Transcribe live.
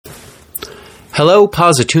Hello,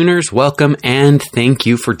 Posituners. Welcome and thank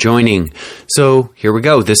you for joining. So here we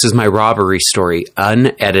go. This is my robbery story,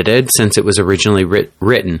 unedited since it was originally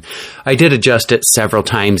written. I did adjust it several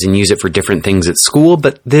times and use it for different things at school,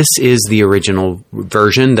 but this is the original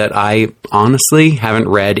version that I honestly haven't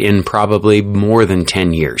read in probably more than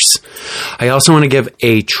 10 years. I also want to give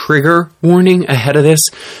a trigger warning ahead of this.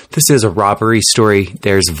 This is a robbery story.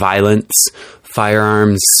 There's violence,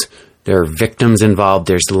 firearms, there are victims involved,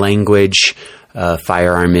 there's language,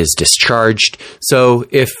 firearm is discharged. So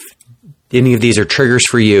if any of these are triggers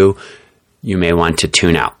for you, you may want to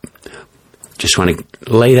tune out. Just want to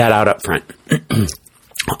lay that out up front.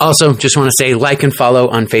 Also, just want to say like and follow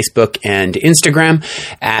on Facebook and Instagram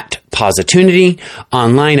at Positunity,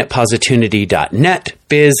 online at positunity.net,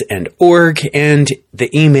 biz and org, and the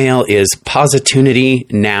email is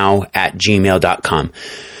positunitynow@gmail.com.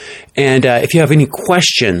 And if you have any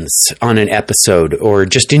questions on an episode or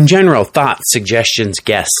just in general, thoughts, suggestions,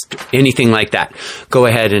 guests, anything like that, go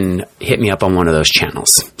ahead and hit me up on one of those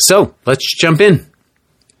channels. So let's jump in.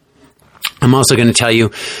 I'm also going to tell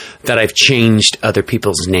you that I've changed other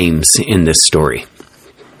people's names in this story.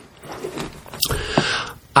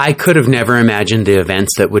 I could have never imagined the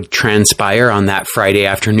events that would transpire on that Friday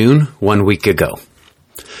afternoon 1 week ago.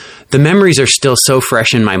 The memories are still so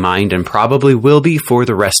fresh in my mind and probably will be for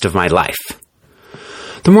the rest of my life.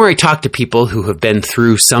 The more I talk to people who have been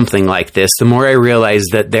through something like this, the more I realize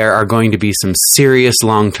that there are going to be some serious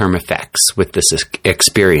long-term effects with this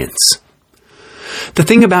experience. The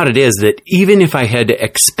thing about it is that even if I had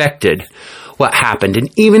expected what happened, and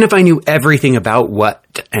even if I knew everything about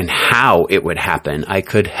what and how it would happen, I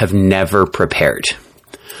could have never prepared.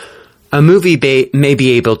 A movie may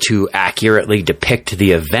be able to accurately depict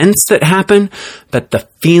the events that happen, but the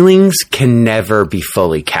feelings can never be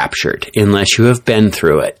fully captured unless you have been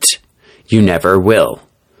through it. You never will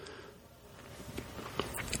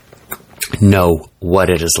know what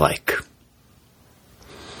it is like.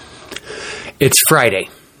 It's Friday,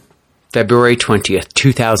 February 20th,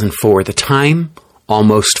 2004. The time,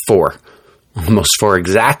 almost 4. Almost 4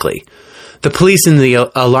 exactly. The police and the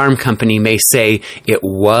alarm company may say it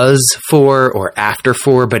was 4 or after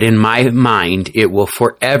 4, but in my mind, it will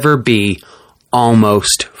forever be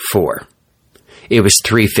almost 4. It was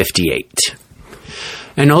 3:58.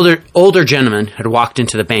 An older gentleman had walked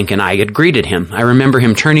into the bank and I had greeted him. I remember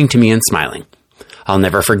him turning to me and smiling. I'll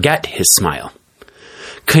never forget his smile.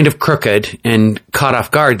 Kind of crooked and caught off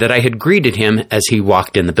guard that I had greeted him as he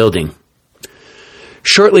walked in the building.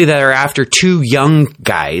 Shortly thereafter, 2 young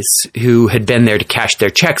guys who had been there to cash their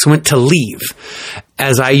checks went to leave.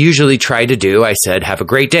 As I usually try to do, I said, "Have a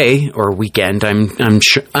great day," or weekend. I'm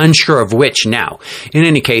unsure of which now. In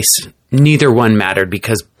any case, neither one mattered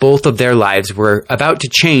because both of their lives were about to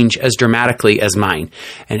change as dramatically as mine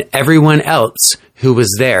and everyone else who was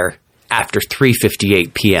there after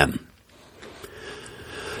 3:58 p.m.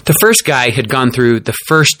 The first guy had gone through the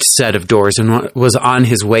first set of doors and was on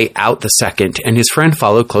his way out the second, and his friend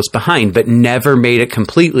followed close behind, but never made it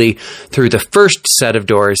completely through the first set of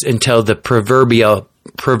doors until the proverbial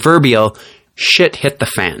shit hit the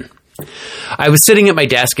fan. I was sitting at my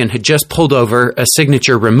desk and had just pulled over a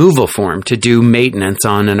signature removal form to do maintenance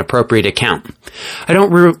on an appropriate account. I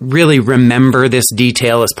don't really remember this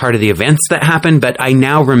detail as part of the events that happened, but I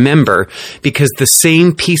now remember because the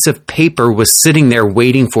same piece of paper was sitting there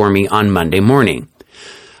waiting for me on Monday morning.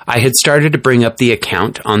 I had started to bring up the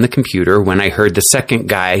account on the computer when I heard the second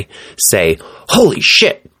guy say, "Holy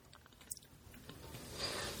shit!"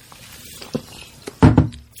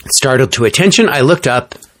 Startled to attention, I looked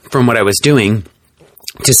up from what I was doing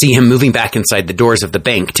to see him moving back inside the doors of the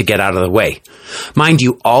bank to get out of the way. Mind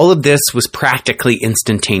you, all of this was practically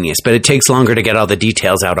instantaneous, but it takes longer to get all the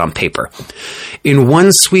details out on paper. In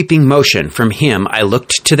one sweeping motion from him, I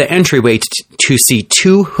looked to the entryway to see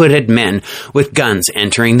 2 hooded men with guns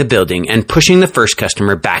entering the building and pushing the first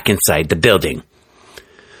customer back inside the building.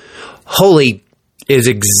 Holy is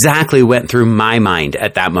exactly what went through my mind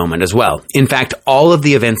at that moment as well. In fact, all of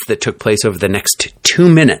the events that took place over the next 2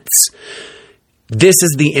 minutes, this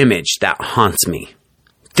is the image that haunts me.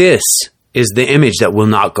 This is the image that will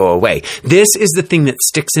not go away. This is the thing that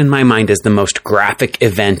sticks in my mind as the most graphic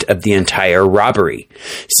event of the entire robbery.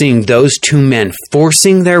 Seeing those 2 men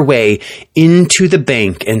forcing their way into the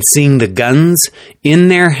bank and seeing the guns in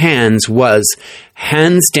their hands was,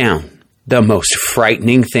 hands down, the most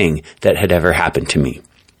frightening thing that had ever happened to me.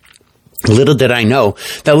 Little did I know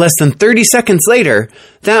that less than 30 seconds later,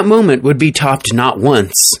 that moment would be topped not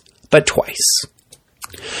once, but twice.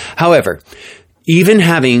 However, even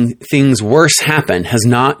having things worse happen has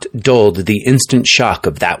not dulled the instant shock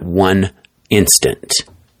of that one instant.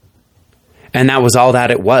 And that was all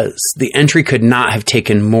that it was. The entry could not have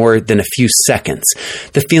taken more than a few seconds.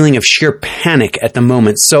 The feeling of sheer panic at the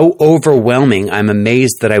moment, so overwhelming, I'm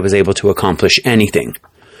amazed that I was able to accomplish anything.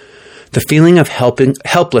 The feeling of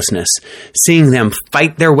helplessness, seeing them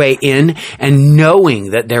fight their way in and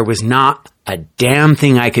knowing that there was not a damn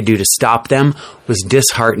thing I could do to stop them, was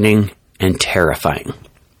disheartening and terrifying.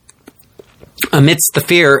 Amidst the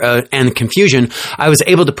fear and confusion, I was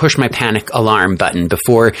able to push my panic alarm button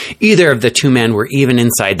before either of the two men were even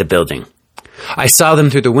inside the building. I saw them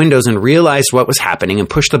through the windows and realized what was happening and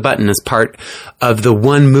pushed the button as part of the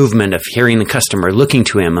one movement of hearing the customer, looking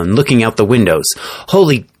to him and looking out the windows.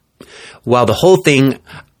 While the whole thing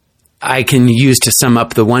I can use to sum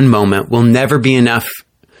up the one moment will never be enough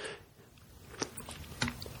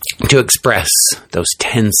to express those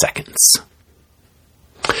 10 seconds.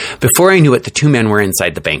 Before I knew it, the two men were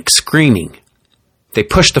inside the bank, screaming. They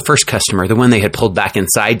pushed the first customer, the one they had pulled back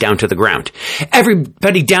inside, down to the ground.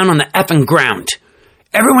 "Everybody down on the effing ground.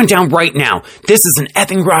 Everyone down right now. This is an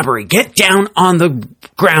effing robbery. Get down on the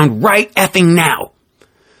ground right effing now."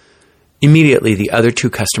 Immediately, the other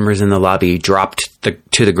two customers in the lobby dropped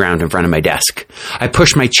to the ground in front of my desk. I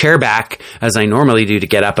pushed my chair back, as I normally do, to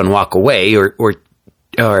get up and walk away or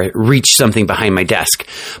reach something behind my desk.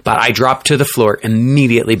 But I dropped to the floor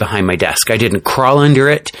immediately behind my desk. I didn't crawl under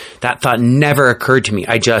it. That thought never occurred to me.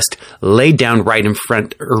 I just laid down right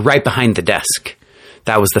behind the desk.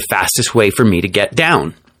 That was the fastest way for me to get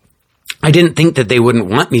down. I didn't think that they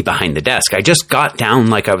wouldn't want me behind the desk. I just got down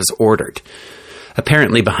like I was ordered.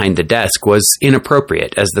 Apparently behind the desk was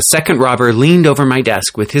inappropriate, as the second robber leaned over my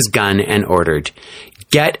desk with his gun and ordered,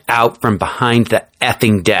 "Get out from behind the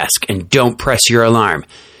effing desk and don't press your alarm.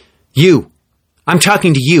 You! I'm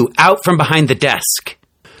talking to you! Out from behind the desk!"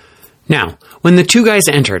 Now, when the two guys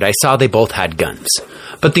entered, I saw they both had guns,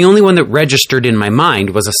 but the only one that registered in my mind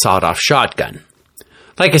was a sawed-off shotgun.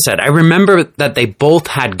 Like I said, I remember that they both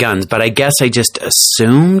had guns, but I guess I just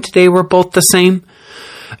assumed they were both the same.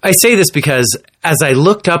 I say this because as I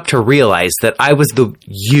looked up to realize that I was the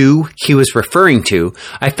 "you" he was referring to,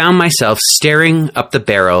 I found myself staring up the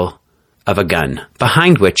barrel of a gun,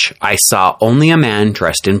 behind which I saw only a man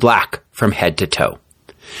dressed in black from head to toe.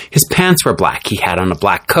 His pants were black, he had on a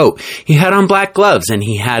black coat, he had on black gloves, and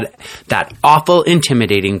he had that awful,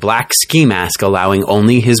 intimidating black ski mask allowing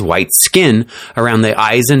only his white skin around the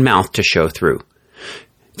eyes and mouth to show through.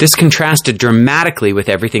 This contrasted dramatically with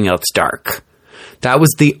everything else dark. That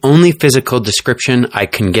was the only physical description I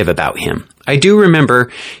can give about him. I do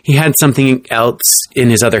remember he had something else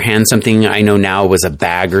in his other hand, something I know now was a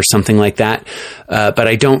bag or something like that, but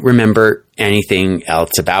I don't remember anything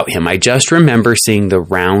else about him. I just remember seeing the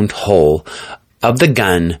round hole of the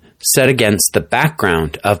gun set against the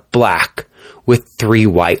background of black with 3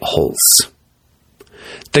 white holes.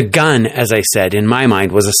 The gun, as I said, in my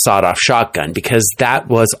mind was a sawed-off shotgun because that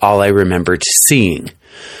was all I remembered seeing.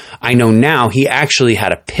 I know now he actually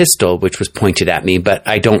had a pistol which was pointed at me, but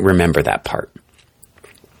I don't remember that part.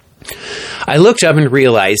 I looked up and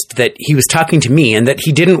realized that he was talking to me and that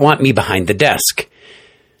he didn't want me behind the desk.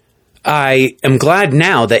 I am glad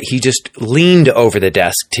now that he just leaned over the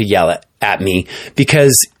desk to yell at me,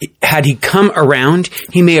 because had he come around,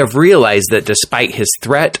 he may have realized that despite his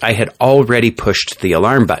threat, I had already pushed the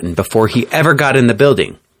alarm button before he ever got in the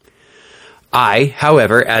building. I,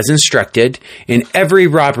 however, as instructed in every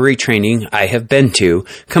robbery training I have been to,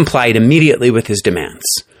 complied immediately with his demands.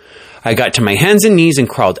 I got to my hands and knees and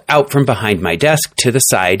crawled out from behind my desk to the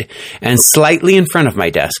side and slightly in front of my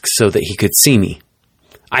desk so that he could see me.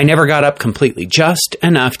 I never got up completely, just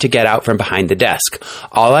enough to get out from behind the desk.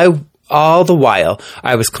 All the while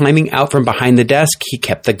I was climbing out from behind the desk, he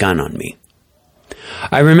kept the gun on me.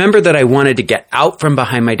 I remember that I wanted to get out from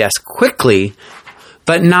behind my desk quickly,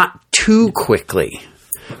 but not too quickly,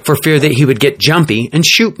 for fear that he would get jumpy and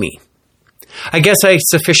shoot me. I guess I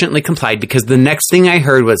sufficiently complied because the next thing I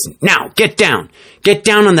heard was, "Now, get down! Get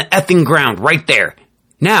down on the effing ground right there!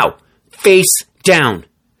 Now, face down!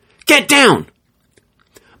 Get down!"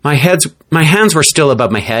 My hands were still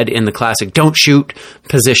above my head in the classic "don't shoot"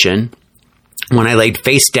 position when I laid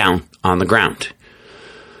face down on the ground.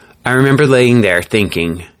 I remember laying there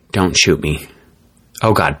thinking, "Don't shoot me.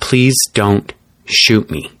 Oh God, please don't shoot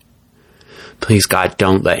me. Please, God,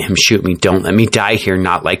 don't let him shoot me. Don't let me die here,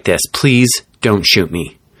 not like this. Please don't shoot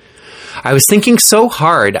me." I was thinking so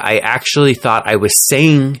hard, I actually thought I was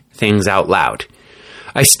saying things out loud.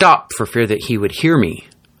 I stopped for fear that he would hear me.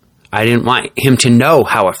 I didn't want him to know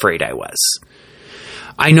how afraid I was.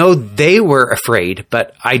 I know they were afraid,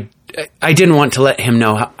 but I didn't want to let him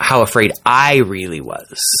know how afraid I really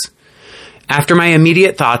was. After my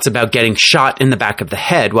immediate thoughts about getting shot in the back of the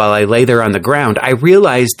head while I lay there on the ground, I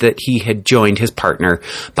realized that he had joined his partner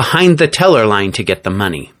behind the teller line to get the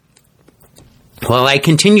money. While I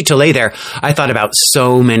continued to lay there, I thought about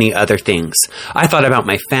so many other things. I thought about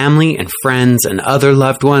my family and friends and other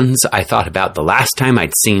loved ones. I thought about the last time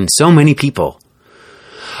I'd seen so many people.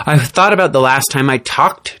 I thought about the last time I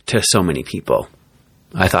talked to so many people.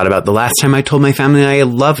 I thought about the last time I told my family I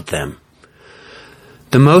loved them.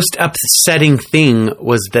 The most upsetting thing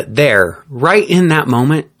was that there, right in that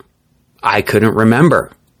moment, I couldn't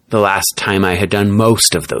remember the last time I had done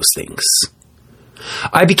most of those things.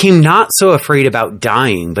 I became not so afraid about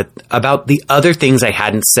dying, but about the other things I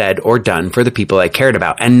hadn't said or done for the people I cared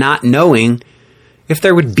about, and not knowing if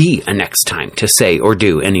there would be a next time to say or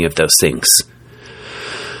do any of those things.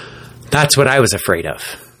 That's what I was afraid of.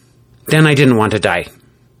 Then I didn't want to die.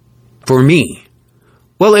 For me.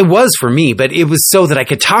 Well, it was for me, but it was so that I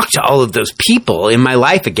could talk to all of those people in my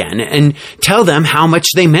life again and tell them how much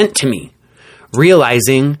they meant to me.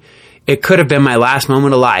 Realizing it could have been my last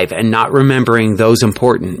moment alive, and not remembering those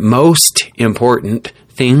most important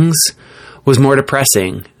things was more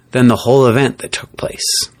depressing than the whole event that took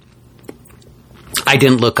place. I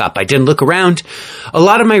didn't look up. I didn't look around. A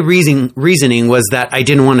lot of my reasoning was that I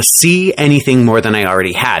didn't want to see anything more than I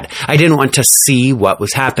already had. I didn't want to see what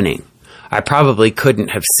was happening. I probably couldn't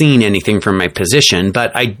have seen anything from my position,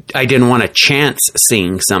 but I didn't want to chance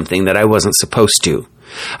seeing something that I wasn't supposed to.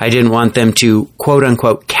 I didn't want them to,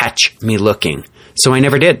 quote-unquote, catch me looking, so I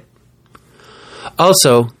never did.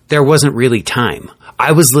 Also, there wasn't really time.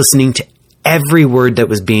 I was listening to every word that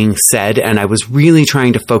was being said, and I was really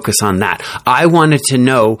trying to focus on that. I wanted to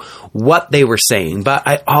know what they were saying, but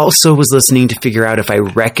I also was listening to figure out if I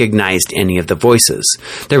recognized any of the voices.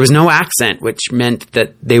 There was no accent, which meant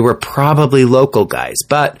that they were probably local guys,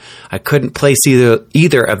 but I couldn't place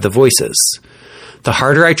either of the voices. The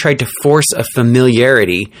harder I tried to force a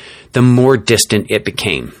familiarity, the more distant it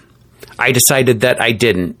became. I decided that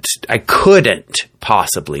I couldn't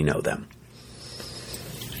possibly know them.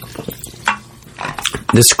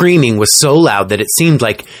 The screaming was so loud that it seemed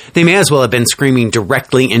like they may as well have been screaming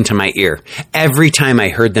directly into my ear. Every time I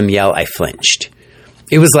heard them yell, I flinched.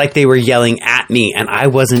 It was like they were yelling at me, and I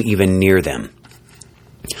wasn't even near them.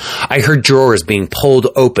 I heard drawers being pulled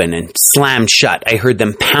open and slammed shut. I heard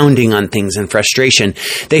them pounding on things in frustration.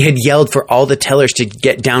 They had yelled for all the tellers to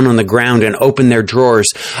get down on the ground and open their drawers.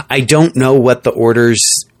 I don't know what orders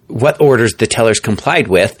the tellers complied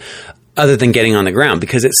with, other than getting on the ground,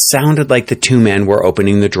 because it sounded like the two men were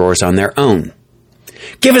opening the drawers on their own.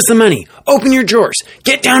 Give us the money. Open your drawers.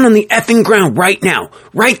 Get down on the effing ground right now.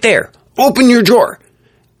 Right there. Open your drawer.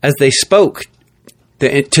 As they spoke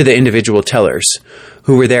to the individual tellers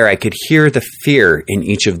who were there, I could hear the fear in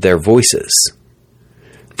each of their voices.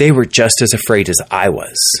 They were just as afraid as I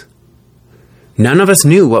was. None of us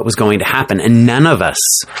knew what was going to happen, and none of us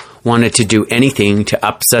wanted to do anything to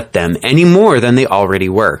upset them any more than they already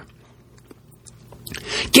were.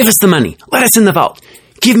 Give us the money. Let us in the vault.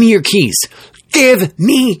 Give me your keys. Give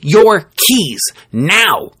me your keys.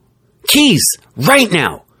 Now. Keys. Right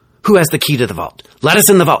now. Who has the key to the vault? Let us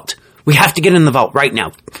in the vault. We have to get in the vault right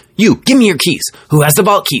now. You, give me your keys. Who has the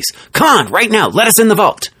vault keys? Come on, right now. Let us in the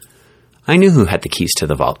vault. I knew who had the keys to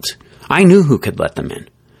the vault. I knew who could let them in.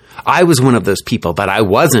 I was one of those people, but I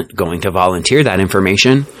wasn't going to volunteer that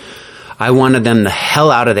information. I wanted them the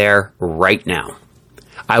hell out of there right now.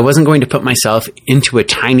 I wasn't going to put myself into a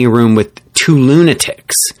tiny room with two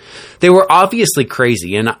lunatics. They were obviously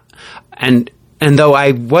crazy, and though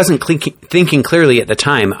I wasn't thinking clearly at the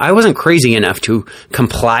time, I wasn't crazy enough to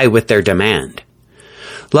comply with their demand.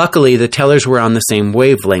 Luckily, the tellers were on the same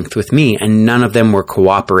wavelength with me, and none of them were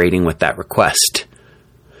cooperating with that request.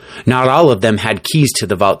 Not all of them had keys to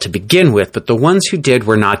the vault to begin with, but the ones who did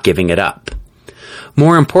were not giving it up.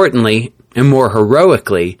 More importantly, and more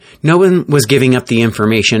heroically, no one was giving up the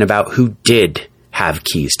information about who did have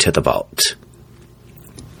keys to the vault.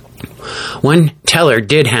 One teller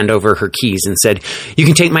did hand over her keys and said, "You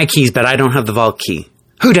can take my keys, but I don't have the vault key."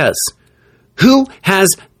 Who does? Who has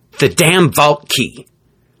the damn vault key?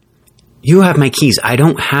 You have my keys. I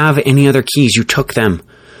don't have any other keys. You took them.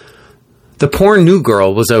 The poor new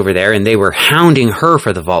girl was over there, and they were hounding her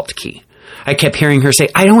for the vault key. I kept hearing her say,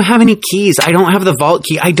 "I don't have any keys. I don't have the vault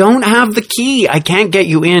key. I don't have the key. I can't get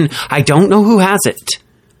you in. I don't know who has it."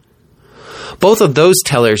 Both of those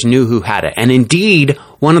tellers knew who had it, and indeed,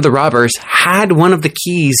 one of the robbers had one of the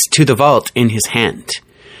keys to the vault in his hand.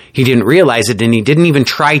 He didn't realize it, and he didn't even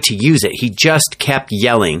try to use it. He just kept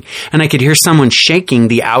yelling, and I could hear someone shaking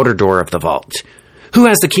the outer door of the vault. "Who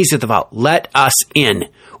has the keys to the vault? Let us in.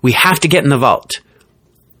 We have to get in the vault."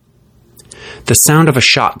 The sound of a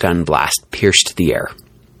shotgun blast pierced the air.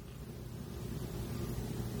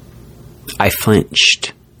 I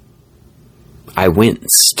flinched. I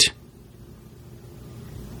winced.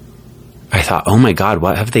 I thought, oh my God,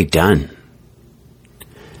 what have they done?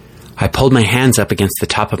 I pulled my hands up against the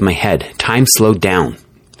top of my head. Time slowed down.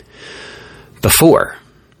 Before.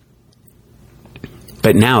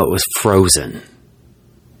 But now it was frozen.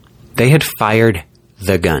 They had fired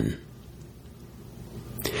the gun.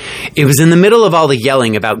 It was in the middle of all the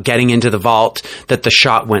yelling about getting into the vault that the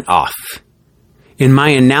shot went off. In my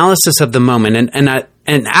analysis of the moment, and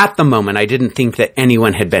at the moment, I didn't think that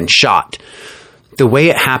anyone had been shot. The way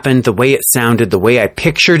it happened, the way it sounded, the way I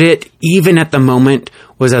pictured it, even at the moment,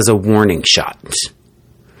 was as a warning shot.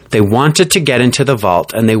 They wanted to get into the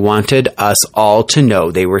vault, and they wanted us all to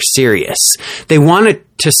know they were serious. They wanted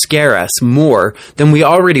to scare us more than we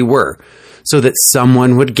already were, so that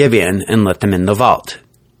someone would give in and let them in the vault.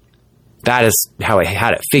 That is how I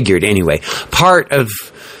had it figured anyway. Part of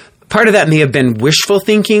that may have been wishful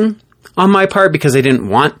thinking on my part because I didn't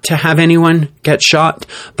want to have anyone get shot.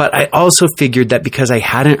 But I also figured that because I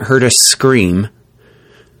hadn't heard a scream,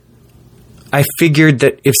 I figured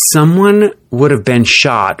that if someone would have been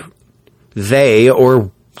shot, they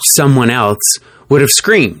or someone else would have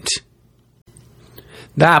screamed.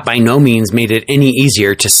 That by no means made it any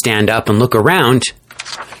easier to stand up and look around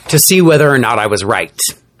to see whether or not I was right.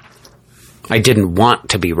 I didn't want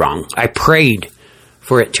to be wrong. I prayed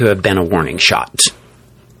for it to have been a warning shot.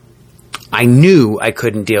 I knew I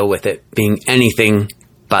couldn't deal with it being anything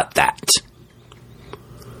but that.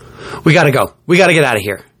 We gotta go. We gotta get out of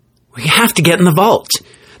here. We have to get in the vault.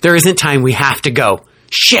 There isn't time. We have to go.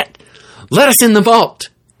 Shit! Let us in the vault!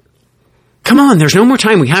 Come on, there's no more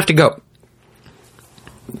time. We have to go.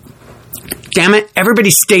 Damn it, everybody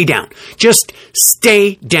stay down. Just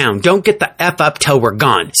stay down. Don't get the F up till we're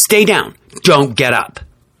gone. Stay down. Don't get up.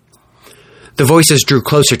 The voices drew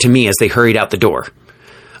closer to me as they hurried out the door.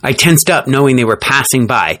 I tensed up knowing they were passing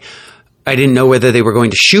by. I didn't know whether they were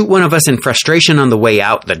going to shoot one of us in frustration on the way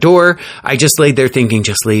out the door. I just laid there thinking,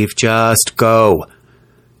 just leave, just go.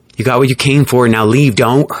 You got what you came for, now leave.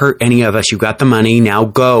 Don't hurt any of us. You got the money, now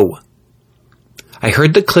go. I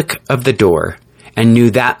heard the click of the door and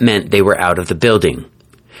knew that meant they were out of the building.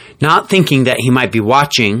 Not thinking that he might be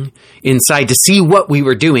watching inside to see what we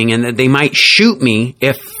were doing and that they might shoot me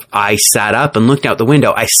if I sat up and looked out the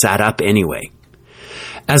window. I sat up anyway.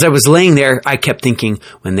 As I was laying there, I kept thinking,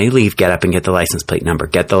 when they leave, get up and get the license plate number.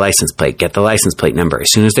 Get the license plate. Get the license plate number.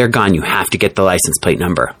 As soon as they're gone, you have to get the license plate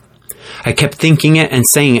number. I kept thinking it and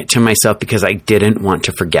saying it to myself because I didn't want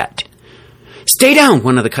to forget. Stay down,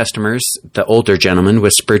 one of the customers, the older gentleman,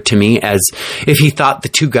 whispered to me as if he thought the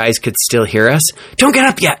two guys could still hear us. Don't get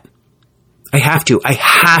up yet. I have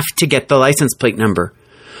to get the license plate number.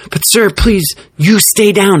 But sir, please, you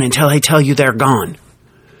stay down until I tell you they're gone.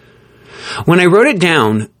 When I wrote it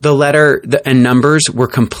down, the letter and numbers were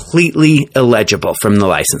completely illegible from the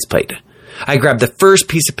license plate. I grabbed the first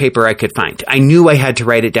piece of paper I could find. I knew I had to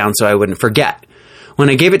write it down so I wouldn't forget. When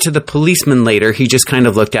I gave it to the policeman later, he just kind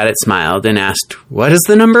of looked at it, smiled, and asked, "What is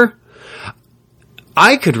the number?"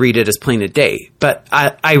 I could read it as plain as day, but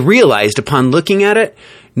I realized upon looking at it,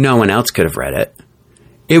 no one else could have read it.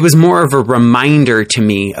 It was more of a reminder to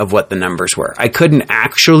me of what the numbers were. I couldn't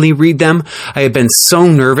actually read them. I had been so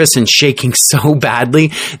nervous and shaking so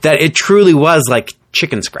badly that it truly was like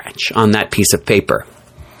chicken scratch on that piece of paper.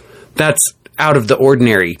 That's out of the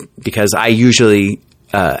ordinary because I usually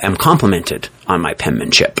am complimented on my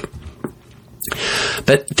penmanship.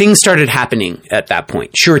 But things started happening at that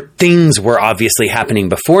point. Sure, things were obviously happening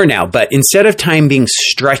before now, but instead of time being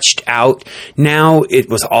stretched out, now it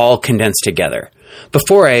was all condensed together.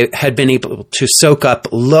 Before, I had been able to soak up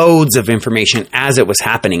loads of information as it was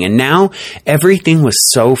happening, and now everything was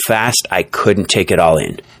so fast I couldn't take it all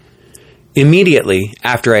in. Immediately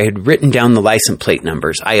after I had written down the license plate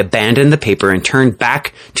numbers, I abandoned the paper and turned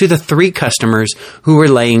back to the three customers who were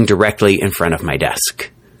laying directly in front of my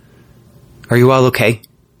desk. Are you all okay?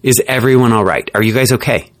 Is everyone all right? Are you guys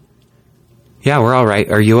okay? Yeah, we're all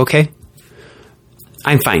right. Are you okay?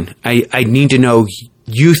 I'm fine. I need to know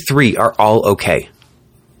you three are all okay.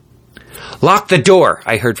 Lock the door,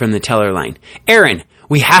 I heard from the teller line. Aaron,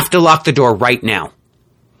 we have to lock the door right now.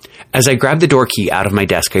 As I grabbed the door key out of my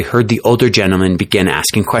desk, I heard the older gentleman begin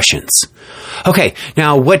asking questions. Okay,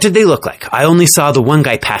 now what did they look like? I only saw the one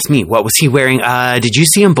guy pass me. What was he wearing? Did you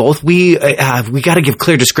see them both? We got to give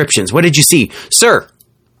clear descriptions. What did you see? Sir,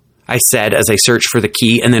 I said as I searched for the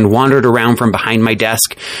key and then wandered around from behind my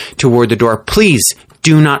desk toward the door. Please,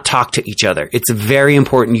 do not talk to each other. It's very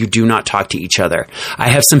important you do not talk to each other. I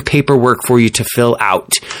have some paperwork for you to fill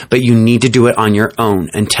out, but you need to do it on your own.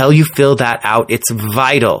 Until you fill that out, it's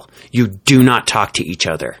vital you do not talk to each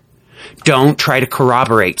other. Don't try to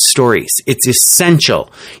corroborate stories. It's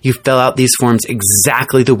essential you fill out these forms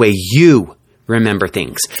exactly the way you remember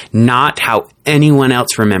things, not how anyone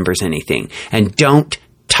else remembers anything. And don't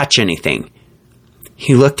touch anything.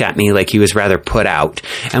 He looked at me like he was rather put out,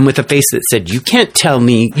 and with a face that said, you can't tell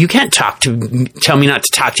me not to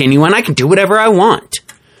talk to anyone. I can do whatever I want.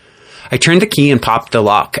 I turned the key and popped the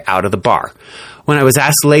lock out of the bar. When I was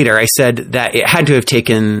asked later, I said that it had to have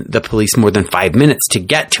taken the police more than 5 minutes to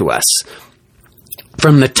get to us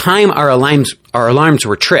from the time our alarms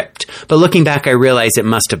were tripped. But looking back, I realized it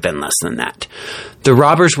must have been less than that. The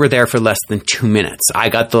robbers were there for less than 2 minutes. I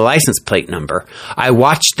got the license plate number. I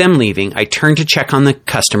watched them leaving. I turned to check on the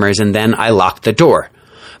customers, and then I locked the door.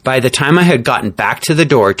 By the time I had gotten back to the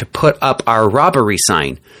door to put up our robbery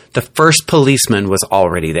sign, the first policeman was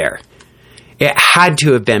already there. It had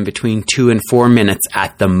to have been between 2 and 4 minutes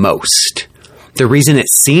at the most. The reason it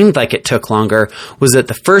seemed like it took longer was that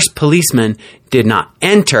the first policeman did not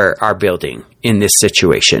enter our building in this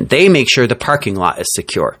situation. They make sure the parking lot is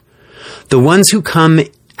secure. The ones who come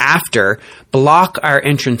after block our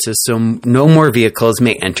entrances so no more vehicles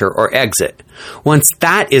may enter or exit. Once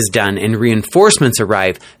that is done and reinforcements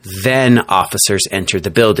arrive, then officers enter the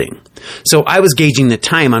building. So I was gauging the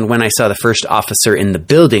time on when I saw the first officer in the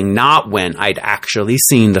building, not when I'd actually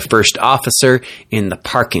seen the first officer in the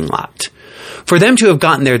parking lot. For them to have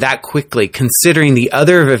gotten there that quickly, considering the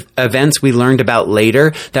other events we learned about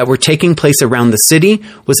later that were taking place around the city,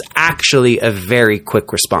 was actually a very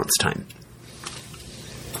quick response time.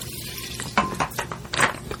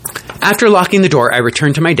 After locking the door, I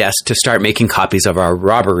returned to my desk to start making copies of our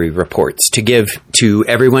robbery reports to give to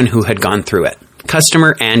everyone who had gone through it,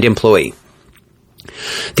 customer and employee.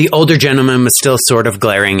 The older gentleman was still sort of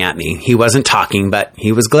glaring at me. He wasn't talking, but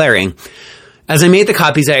he was glaring. As I made the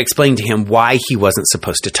copies, I explained to him why he wasn't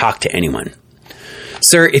supposed to talk to anyone.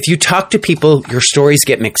 Sir, if you talk to people, your stories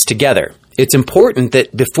get mixed together. It's important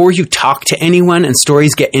that before you talk to anyone and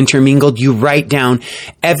stories get intermingled, you write down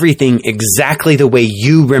everything exactly the way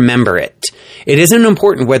you remember it. It isn't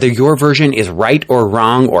important whether your version is right or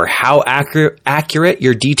wrong or how accurate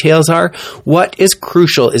your details are. What is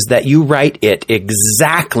crucial is that you write it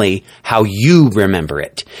exactly how you remember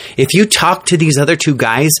it. If you talk to these other two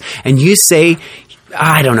guys and you say,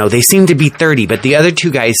 I don't know, they seem to be 30, but the other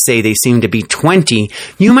two guys say they seem to be 20,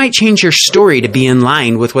 you might change your story to be in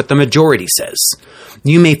line with what the majority says.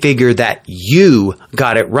 You may figure that you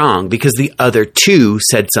got it wrong because the other two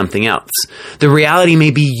said something else. The reality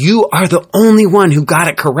may be you are the only one who got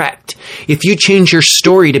it correct. If you change your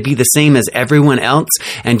story to be the same as everyone else,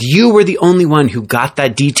 and you were the only one who got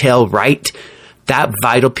that detail right, that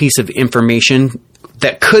vital piece of information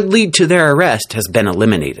that could lead to their arrest has been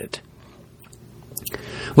eliminated.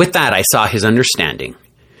 With that, I saw his understanding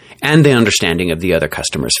and the understanding of the other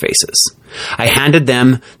customers' faces. I handed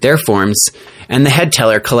them their forms, and the head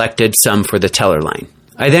teller collected some for the teller line.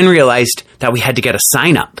 I then realized that we had to get a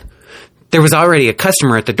sign up. There was already a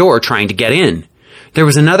customer at the door trying to get in. There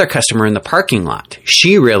was another customer in the parking lot.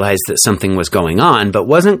 She realized that something was going on, but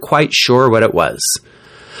wasn't quite sure what it was.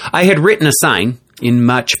 I had written a sign, in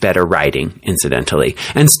much better writing, incidentally,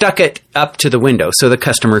 and stuck it up to the window so the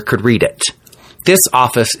customer could read it. This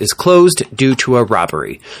office is closed due to a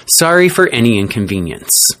robbery. Sorry for any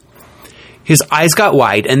inconvenience. His eyes got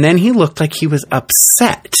wide, and then he looked like he was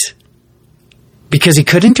upset. Because he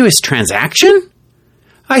couldn't do his transaction?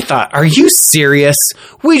 I thought, are you serious?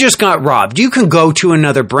 We just got robbed. You can go to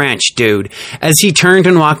another branch, dude. As he turned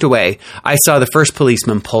and walked away, I saw the first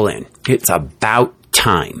policeman pull in. It's about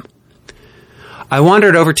time. I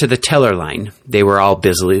wandered over to the teller line. They were all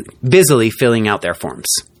busily filling out their forms.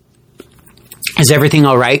 Is everything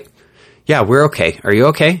all right? Yeah, we're okay. Are you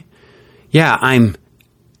okay? Yeah, I'm...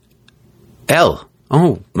 L.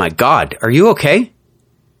 Oh, my God. Are you okay?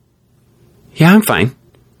 Yeah, I'm fine.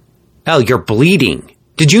 L, you're bleeding.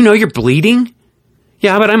 Did you know you're bleeding?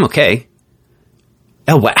 Yeah, but I'm okay.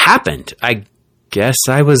 L, what happened? I guess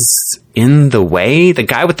I was in the way. The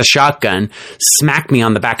guy with the shotgun smacked me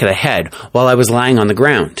on the back of the head while I was lying on the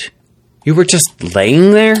ground. You were just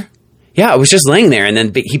laying there? Yeah, I was just laying there, and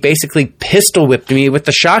then he basically pistol whipped me with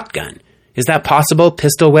the shotgun. Is that possible?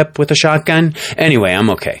 Pistol whip with a shotgun? Anyway, I'm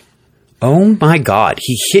okay. Oh my God,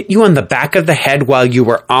 he hit you on the back of the head while you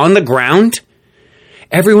were on the ground?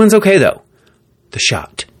 Everyone's okay, though. The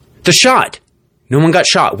shot. The shot! No one got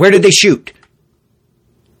shot. Where did they shoot?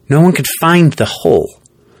 No one could find the hole.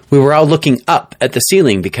 We were all looking up at the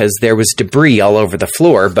ceiling because there was debris all over the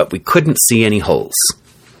floor, but we couldn't see any holes.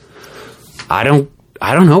 I don't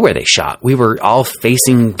know where they shot. We were all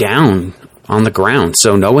facing down on the ground,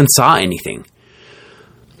 so no one saw anything.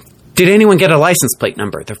 Did anyone get a license plate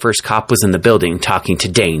number? The first cop was in the building talking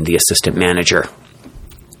to Dane, the assistant manager.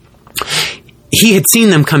 He had seen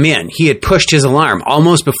them come in. He had pushed his alarm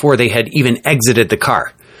almost before they had even exited the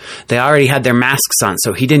car. They already had their masks on,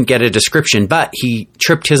 so he didn't get a description, but he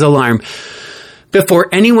tripped his alarm before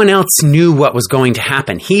anyone else knew what was going to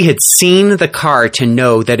happen. He had seen the car to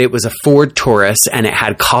know that it was a Ford Taurus and it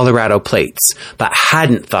had Colorado plates, but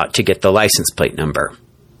hadn't thought to get the license plate number.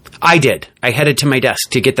 I did. I headed to my desk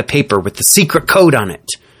to get the paper with the secret code on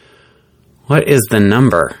it. What is the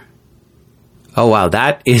number? Oh, wow,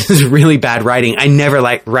 that is really bad writing. I never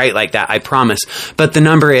write like that, I promise. But the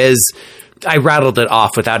number is... I rattled it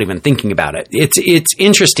off without even thinking about it. It's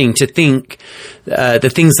interesting to think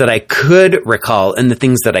the things that I could recall and the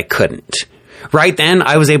things that I couldn't. Right then,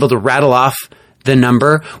 I was able to rattle off the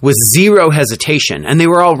number with zero hesitation, and they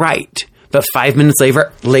were all right. But 5 minutes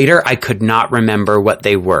later, I could not remember what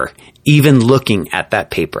they were, even looking at that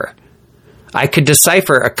paper. I could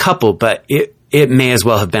decipher a couple, but it may as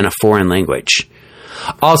well have been a foreign language.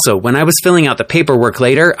 Also, when I was filling out the paperwork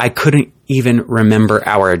later, I couldn't even remember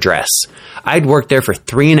our address. I'd worked there for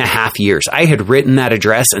 3.5 years. I had written that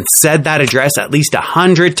address and said that address at least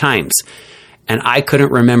 100 times, and I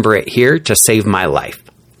couldn't remember it here to save my life.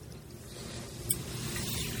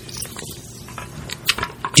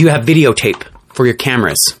 Do you have videotape for your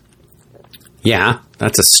cameras? Yeah,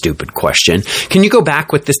 that's a stupid question. Can you go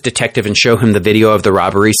back with this detective and show him the video of the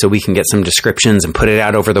robbery so we can get some descriptions and put it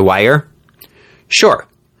out over the wire? Sure.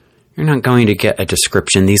 You're not going to get a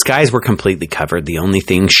description. These guys were completely covered. The only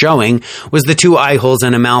thing showing was the 2 eye holes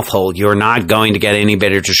and a mouth hole. You're not going to get any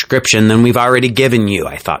better description than we've already given you,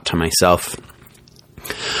 I thought to myself.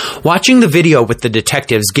 Watching the video with the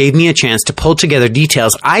detectives gave me a chance to pull together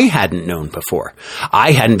details I hadn't known before.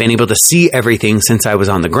 I hadn't been able to see everything since I was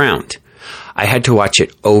on the ground. I had to watch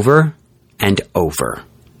it over and over.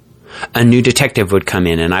 A new detective would come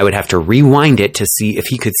in and I would have to rewind it to see if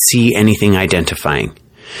he could see anything identifying.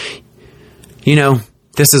 You know,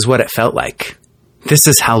 this is what it felt like. This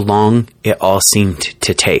is how long it all seemed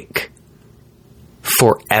to take.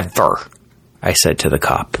 Forever, I said to the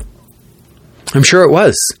cop. I'm sure it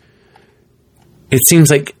was. It seems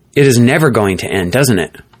like it is never going to end, doesn't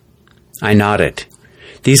it? I nodded.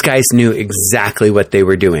 These guys knew exactly what they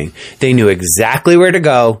were doing. They knew exactly where to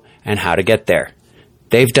go and how to get there.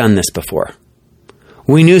 They've done this before.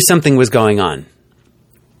 We knew something was going on.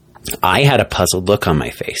 I had a puzzled look on my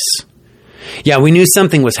face. Yeah, we knew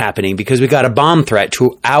something was happening because we got a bomb threat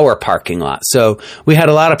to our parking lot, so we had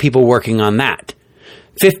a lot of people working on that.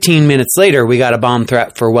 15 minutes later, we got a bomb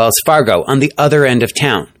threat for Wells Fargo on the other end of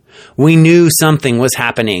town. We knew something was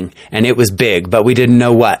happening, and it was big, but we didn't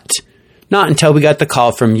know what. Not until we got the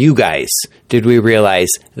call from you guys did we realize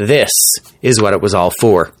this is what it was all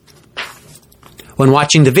for. When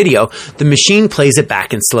watching the video, the machine plays it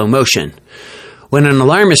back in slow motion. When an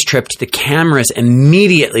alarm is tripped, the cameras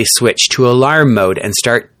immediately switch to alarm mode and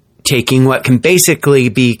start taking what can basically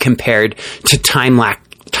be compared to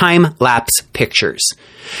time-lapse pictures.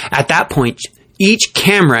 At that point, each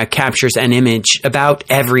camera captures an image about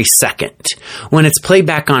every second. When it's played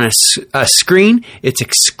back on a screen, it's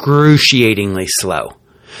excruciatingly slow.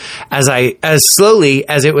 As slowly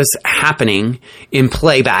as it was happening in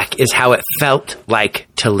playback is how it felt like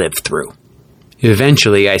to live through.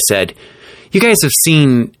 Eventually, I said, "You guys have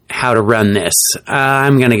seen how to run this.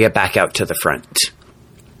 I'm going to get back out to the front."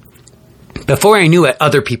 Before I knew it,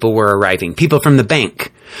 other people were arriving, people from the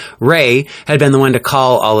bank. Ray had been the one to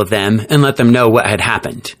call all of them and let them know what had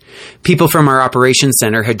happened. People from our operations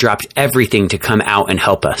center had dropped everything to come out and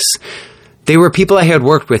help us. They were people I had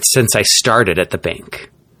worked with since I started at the bank.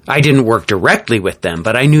 I didn't work directly with them,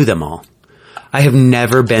 but I knew them all. I have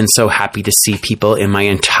never been so happy to see people in my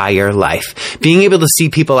entire life. Being able to see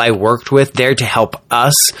people I worked with there to help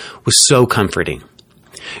us was so comforting.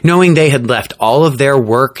 Knowing they had left all of their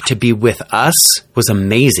work to be with us was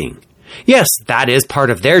amazing. Yes, that is part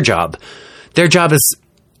of their job. Their job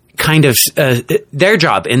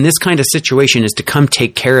in this kind of situation is to come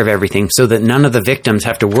take care of everything so that none of the victims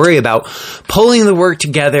have to worry about pulling the work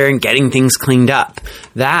together and getting things cleaned up.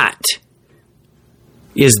 That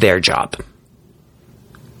is their job.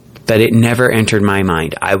 But it never entered my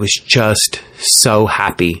mind. I was just so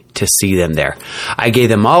happy to see them there. I gave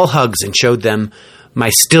them all hugs and showed them my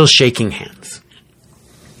still shaking hands.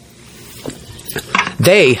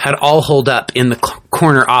 They had all holed up in the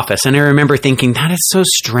corner office, and I remember thinking, that is so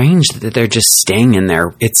strange that they're just staying in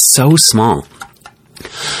there. It's so small.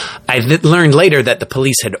 I learned later that the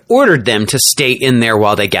police had ordered them to stay in there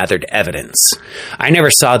while they gathered evidence. I never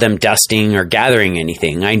saw them dusting or gathering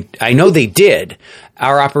anything. I know they did.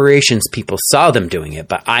 Our operations people saw them doing it,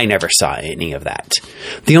 but I never saw any of that.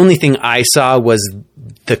 The only thing I saw was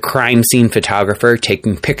the crime scene photographer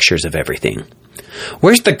taking pictures of everything.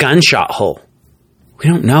 Where's the gunshot hole? We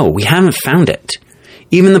don't know. We haven't found it.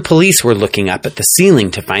 Even the police were looking up at the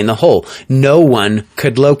ceiling to find the hole. No one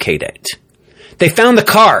could locate it. They found the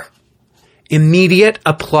car. Immediate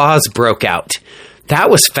applause broke out. That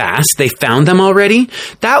was fast. They found them already?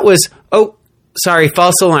 That was, oh, sorry,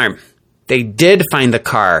 false alarm. They did find the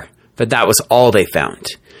car, but that was all they found.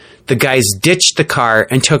 The guys ditched the car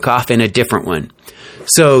and took off in a different one.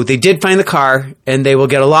 So they did find the car, and they will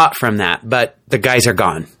get a lot from that, but the guys are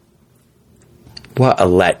gone. What a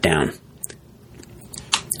letdown.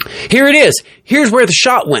 Here it is. Here's where the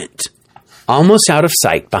shot went. Almost out of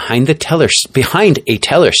sight, behind a teller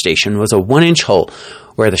station was a 1-inch hole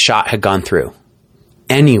where the shot had gone through.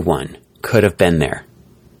 Anyone could have been there.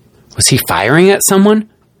 Was he firing at someone?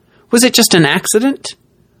 Was it just an accident?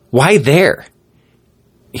 Why there?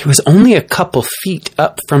 He was only a couple feet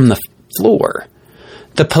up from the floor.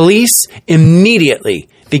 The police immediately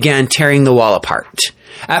began tearing the wall apart.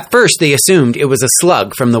 At first, they assumed it was a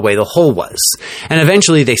slug from the way the hole was, and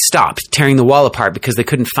eventually they stopped tearing the wall apart because they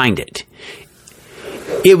couldn't find it.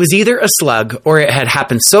 It was either a slug or it had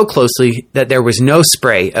happened so closely that there was no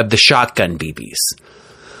spray of the shotgun BBs.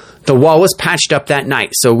 The wall was patched up that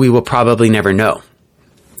night, so we will probably never know.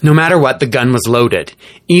 No matter what, the gun was loaded.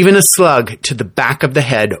 Even a slug to the back of the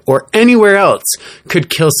head or anywhere else could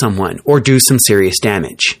kill someone or do some serious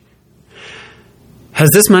damage.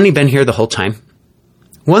 Has this money been here the whole time?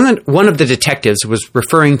 One of the detectives was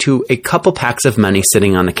referring to a couple packs of money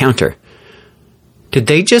sitting on the counter. Did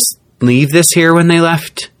they just leave this here when they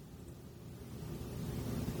left?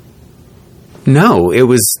 No, it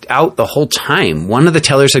was out the whole time. One of the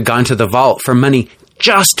tellers had gone to the vault for money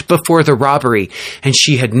just before the robbery, and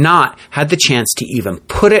she had not had the chance to even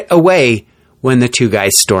put it away when the two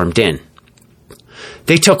guys stormed in.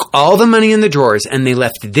 They took all the money in the drawers and they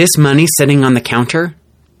left this money sitting on the counter?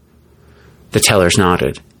 The tellers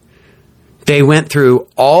nodded. They went through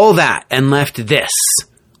all that and left this.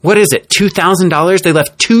 What is it, $2,000? They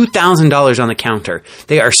left $2,000 on the counter.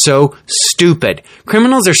 They are so stupid.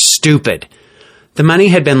 Criminals are stupid. The money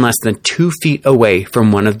had been less than 2 feet away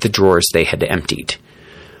from one of the drawers they had emptied.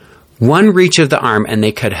 One reach of the arm and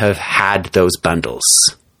they could have had those bundles.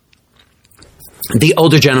 The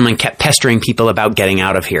older gentleman kept pestering people about getting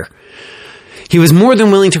out of here. He was more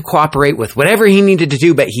than willing to cooperate with whatever he needed to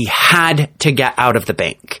do, but he had to get out of the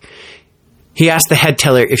bank. He asked the head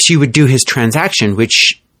teller if she would do his transaction,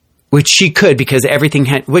 which she could because everything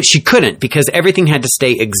had, which she couldn't because everything had to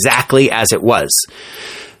stay exactly as it was.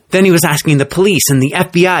 Then he was asking the police and the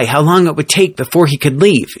FBI how long it would take before he could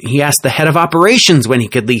leave. He asked the head of operations when he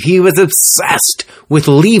could leave. He was obsessed with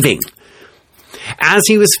leaving. As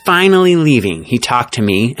he was finally leaving, he talked to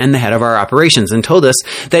me and the head of our operations and told us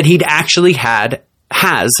that he'd actually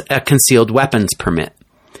has a concealed weapons permit.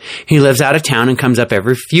 He lives out of town and comes up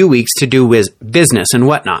every few weeks to do business and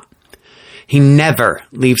whatnot. He never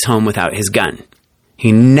leaves home without his gun.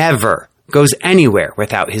 He never goes anywhere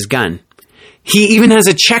without his gun. He even has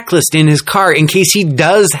a checklist in his car in case he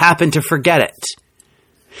does happen to forget it.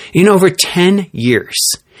 In over 10 years,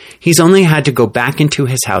 he's only had to go back into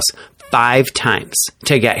his house 5 times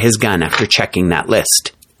to get his gun after checking that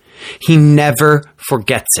list. He never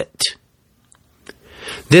forgets it.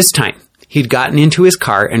 This time, he'd gotten into his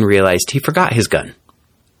car and realized he forgot his gun.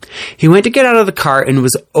 He went to get out of the car and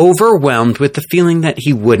was overwhelmed with the feeling that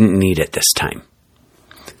he wouldn't need it this time.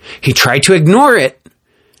 He tried to ignore it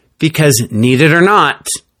because, need it or not,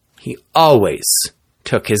 he always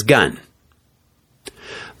took his gun.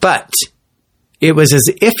 But it was as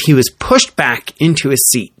if he was pushed back into his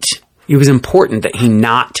seat. It was important that he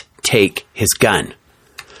not take his gun.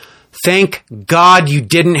 Thank God you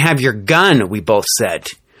didn't have your gun, we both said.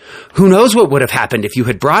 Who knows what would have happened if you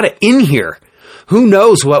had brought it in here? Who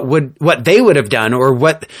knows what they would have done or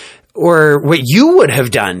what you would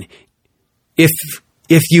have done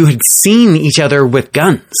if you had seen each other with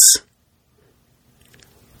guns?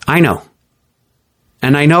 I know.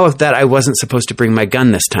 And I know that I wasn't supposed to bring my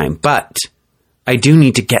gun this time, but I do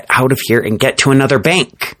need to get out of here and get to another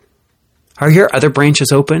bank. Are your other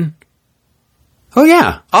branches open? Oh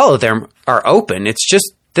yeah, all of them are open. It's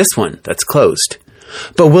just this one that's closed.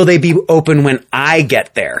 But will they be open when I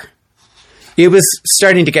get there? It was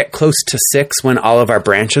starting to get close to 6 when all of our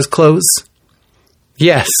branches close.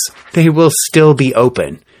 Yes, they will still be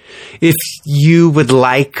open. If you would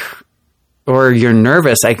like, or you're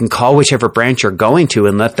nervous, I can call whichever branch you're going to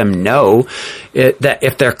and let them know that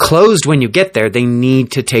if they're closed when you get there, they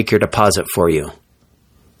need to take your deposit for you.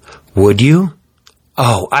 Would you?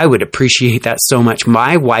 Oh, I would appreciate that so much.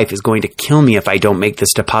 My wife is going to kill me if I don't make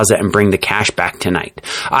this deposit and bring the cash back tonight.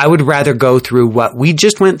 I would rather go through what we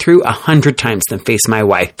just went through 100 times than face my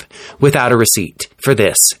wife without a receipt for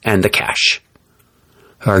this and the cash.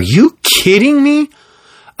 Are you kidding me?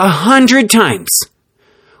 100 times.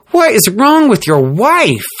 What is wrong with your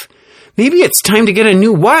wife? Maybe it's time to get a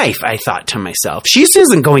new wife, I thought to myself. She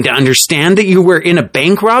isn't going to understand that you were in a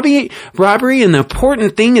bank robbery, and the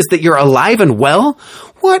important thing is that you're alive and well.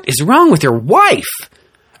 What is wrong with your wife?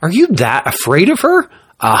 Are you that afraid of her?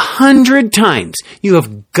 100 times. You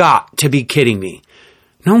have got to be kidding me.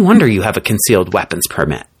 No wonder you have a concealed weapons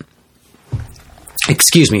permit.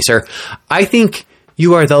 Excuse me, sir. I think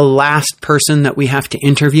you are the last person that we have to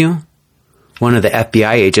interview. One of the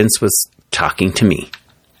FBI agents was talking to me.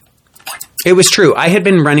 It was true. I had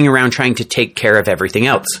been running around trying to take care of everything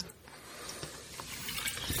else.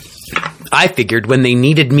 I figured when they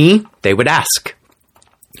needed me, they would ask.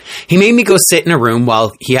 He made me go sit in a room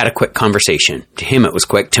while he had a quick conversation. To him, it was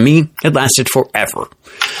quick. To me, it lasted forever.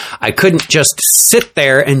 I couldn't just sit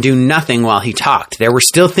there and do nothing while he talked. There were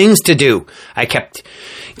still things to do. I kept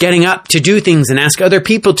getting up to do things and ask other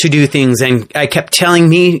people to do things, and I kept telling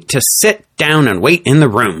me to sit down and wait in the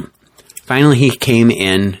room. Finally, he came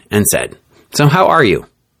in and said, "So how are you?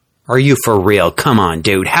 Are you for real? Come on,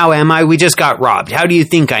 dude. How am I? We just got robbed. How do you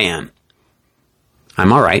think I am?"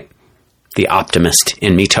 "I'm all right." The optimist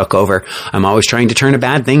in me took over. I'm always trying to turn a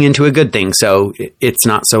bad thing into a good thing, so it's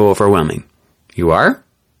not so overwhelming. "You are?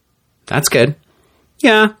 That's good."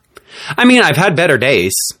 "Yeah. I mean, I've had better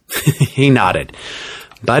days." He nodded.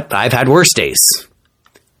 "But I've had worse days."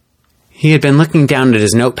 He had been looking down at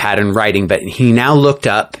his notepad and writing, but he now looked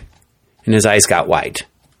up and his eyes got wide.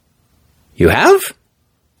 "You have?"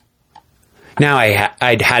 Now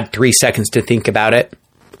I'd had 3 seconds to think about it.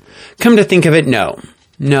 Come to think of it,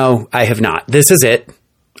 no, I have not. This is it.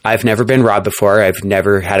 I've never been robbed before. I've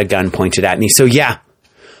never had a gun pointed at me. So yeah,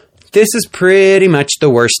 this is pretty much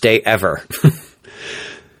the worst day ever.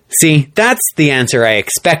 See, that's the answer I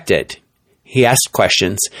expected. He asked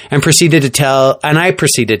questions and I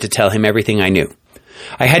proceeded to tell him everything I knew.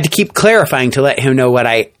 I had to keep clarifying to let him know what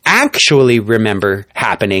I actually remember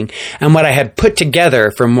happening and what I had put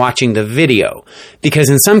together from watching the video, because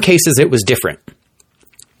in some cases it was different.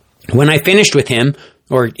 When I finished with him,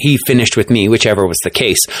 or he finished with me, whichever was the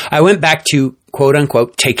case, I went back to, quote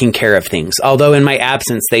unquote, taking care of things. Although in my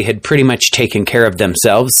absence, they had pretty much taken care of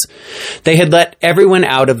themselves. They had let everyone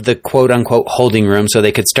out of the, quote unquote, holding room so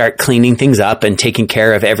they could start cleaning things up and taking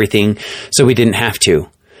care of everything so we didn't have to.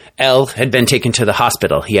 L had been taken to the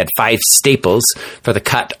hospital. He had 5 staples for the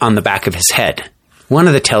cut on the back of his head. One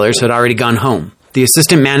of the tellers had already gone home. The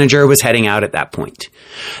assistant manager was heading out at that point.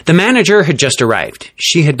 The manager had just arrived.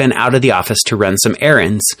 She had been out of the office to run some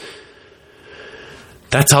errands.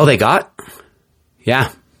 That's all they got?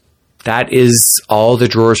 Yeah, that is all the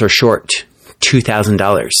drawers are short.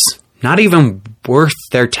 $2,000. Not even worth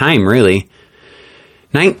their time, really.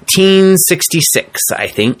 1966, I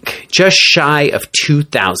think. Just shy of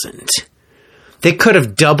 2,000. They could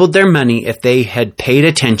have doubled their money if they had paid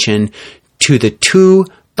attention to the 2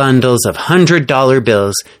 bundles of $100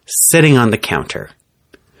 bills sitting on the counter.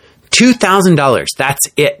 $2,000, that's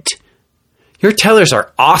it. Your tellers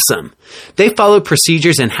are awesome. They followed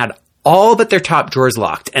procedures and had all but their top drawers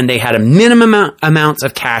locked, and they had a minimum amounts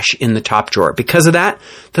of cash in the top drawer. Because of that,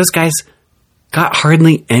 those guys got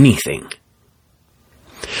hardly anything.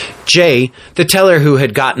 Jay, the teller who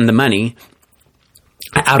had gotten the money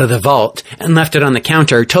out of the vault and left it on the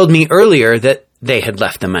counter, told me earlier that they had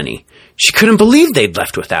left the money. She couldn't believe they'd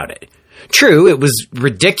left without it. True, it was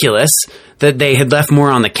ridiculous that they had left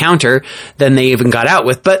more on the counter than they even got out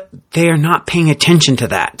with, but they are not paying attention to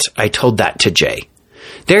that. I told that to Jay.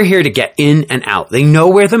 They're here to get in and out. They know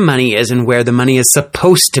where the money is and where the money is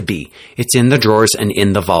supposed to be. It's in the drawers and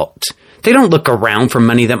in the vault. They don't look around for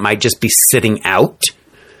money that might just be sitting out.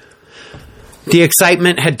 The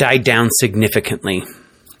excitement had died down significantly.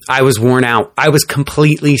 I was worn out. I was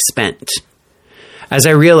completely spent. As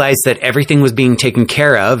I realized that everything was being taken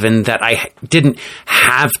care of and that I didn't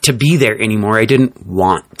have to be there anymore, I didn't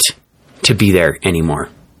want to be there anymore.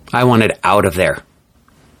 I wanted out of there.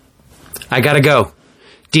 I gotta go.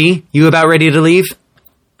 Dee, you about ready to leave?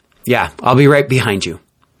 Yeah, I'll be right behind you.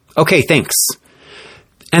 Okay, thanks.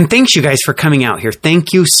 And thanks you guys for coming out here.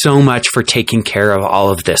 Thank you so much for taking care of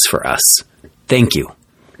all of this for us. Thank you.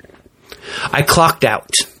 I clocked out.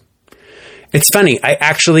 It's funny, I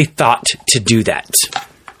actually thought to do that.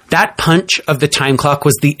 That punch of the time clock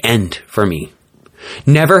was the end for me.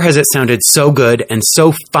 Never has it sounded so good and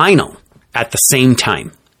so final at the same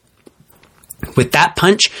time. With that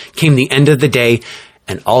punch came the end of the day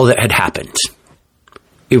and all that had happened.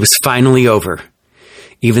 It was finally over,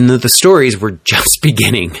 even though the stories were just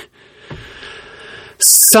beginning.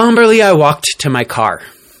 Somberly, I walked to my car.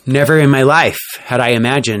 Never in my life had I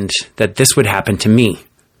imagined that this would happen to me.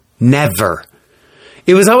 Never.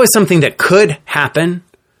 It was always something that could happen.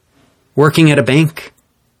 Working at a bank.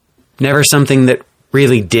 Never something that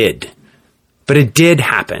really did. But it did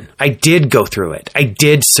happen. I did go through it. I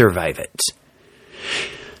did survive it.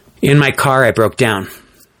 In my car, I broke down.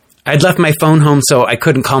 I'd left my phone home so I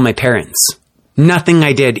couldn't call my parents. Nothing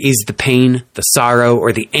I did eased the pain, the sorrow,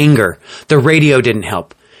 or the anger. The radio didn't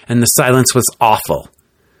help, and the silence was awful.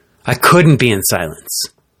 I couldn't be in silence.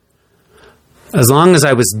 As long as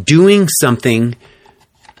I was doing something,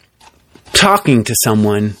 talking to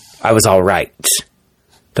someone, I was all right.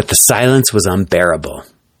 But the silence was unbearable.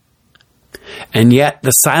 And yet,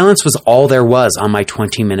 the silence was all there was on my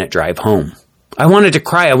 20-minute drive home. I wanted to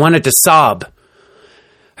cry. I wanted to sob.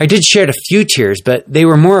 I did shed a few tears, but they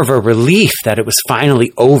were more of a relief that it was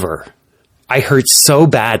finally over. I hurt so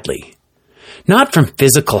badly. Not from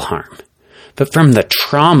physical harm, but from the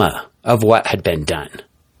trauma of what had been done.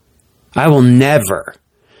 I will never,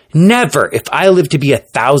 if I live to be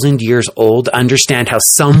 1,000 years old, understand how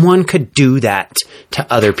someone could do that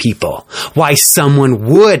to other people. Why someone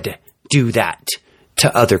would do that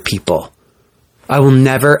to other people. I will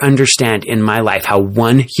never understand in my life how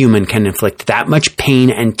one human can inflict that much pain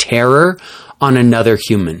and terror on another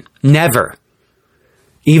human. Never.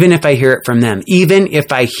 Even if I hear it from them, even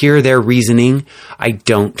if I hear their reasoning, I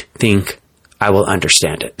don't think I will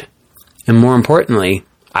understand it. And more importantly,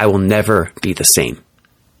 I will never be the same.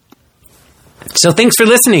 So thanks for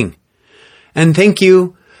listening. And thank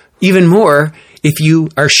you even more if you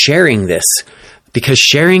are sharing this, because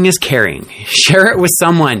sharing is caring. Share it with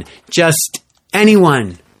someone. Just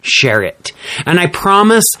anyone. Share it. And I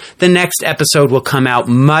promise the next episode will come out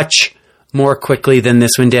much more quickly than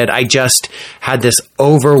this one did. I just had this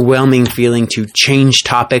overwhelming feeling to change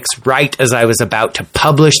topics right as I was about to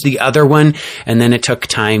publish the other one, and then it took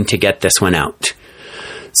time to get this one out.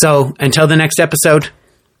 So until the next episode,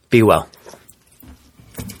 be well.